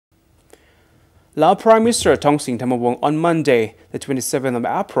Lao Prime Minister Thongsing Thammavong on Monday, the 27th of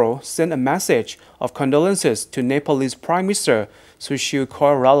April, sent a message of condolences to Nepalese Prime Minister Sushil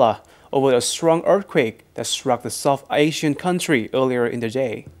Koirala over a strong earthquake that struck the South Asian country earlier in the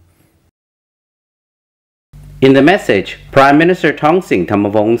day. In the message, Prime Minister Thongsing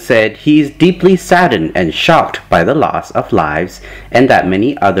Thammavong said he is deeply saddened and shocked by the loss of lives and that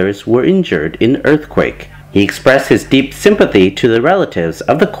many others were injured in the earthquake. He expressed his deep sympathy to the relatives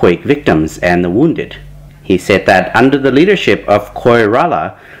of the quake victims and the wounded. He said that under the leadership of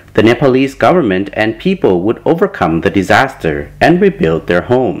Koirala, the Nepalese government and people would overcome the disaster and rebuild their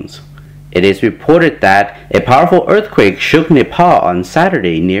homes. It is reported that a powerful earthquake shook Nepal on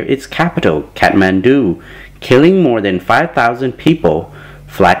Saturday near its capital, Katmandu, killing more than 5,000 people,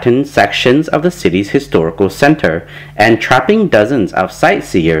 flattened sections of the city's historical center, and trapping dozens of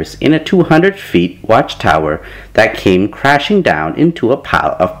sightseers in a 200-foot watchtower that came crashing down into a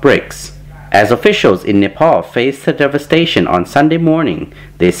pile of bricks. As officials in Nepal faced the devastation on Sunday morning,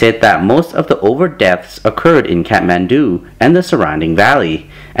 they said that most of the overt deaths occurred in Katmandu and the surrounding valley,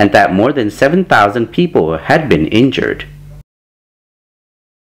 and that more than 7,000 people had been injured.